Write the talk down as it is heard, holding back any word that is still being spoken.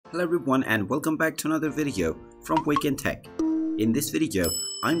Hello everyone and welcome back to another video from Wake&Tech. In this video,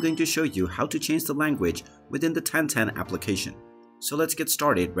 I'm going to show you how to change the language within the Tantan application. So let's get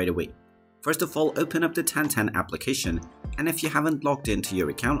started right away. First of all, open up the Tantan application, and if you haven't logged into your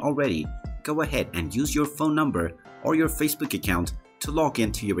account already, go ahead and use your phone number or your Facebook account to log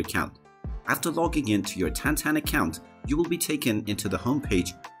into your account. After logging into your Tantan account, you will be taken into the home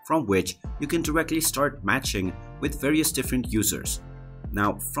page from which you can directly start matching with various different users.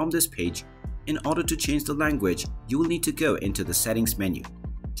 Now, from this page, in order to change the language, you will need to go into the settings menu.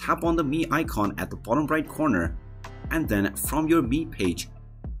 Tap on the Me icon at the bottom right corner, and then from your Me page,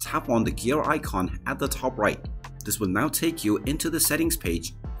 tap on the gear icon at the top right. This will now take you into the settings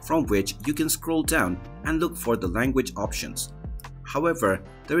page from which you can scroll down and look for the language options. However,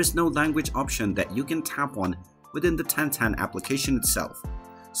 there is no language option that you can tap on within the Tantan application itself.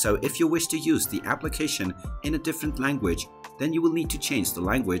 So if you wish to use the application in a different language, then you will need to change the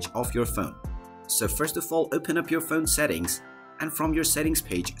language of your phone. So first of all, open up your phone settings, and from your settings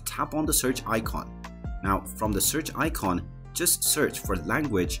page, tap on the search icon. Now from the search icon, just search for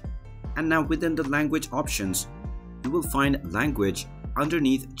language, and now within the language options, you will find language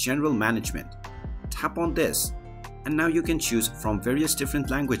underneath general management. Tap on this, and now you can choose from various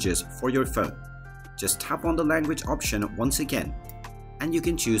different languages for your phone. Just tap on the language option once again, and you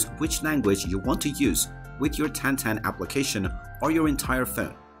can choose which language you want to use with your Tantan application or your entire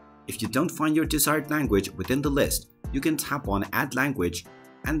phone. If you don't find your desired language within the list, you can tap on Add Language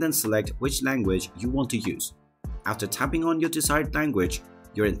and then select which language you want to use. After tapping on your desired language,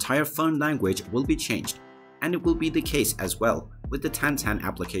 your entire phone language will be changed, and it will be the case as well with the Tantan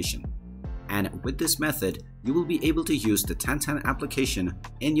application. And with this method, you will be able to use the Tantan application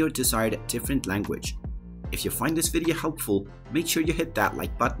in your desired different language. If you find this video helpful, make sure you hit that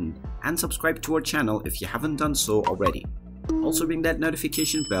like button and subscribe to our channel if you haven't done so already. Also ring that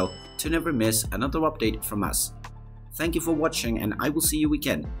notification bell to never miss another update from us. Thank you for watching, and I will see you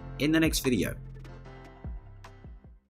again in the next video.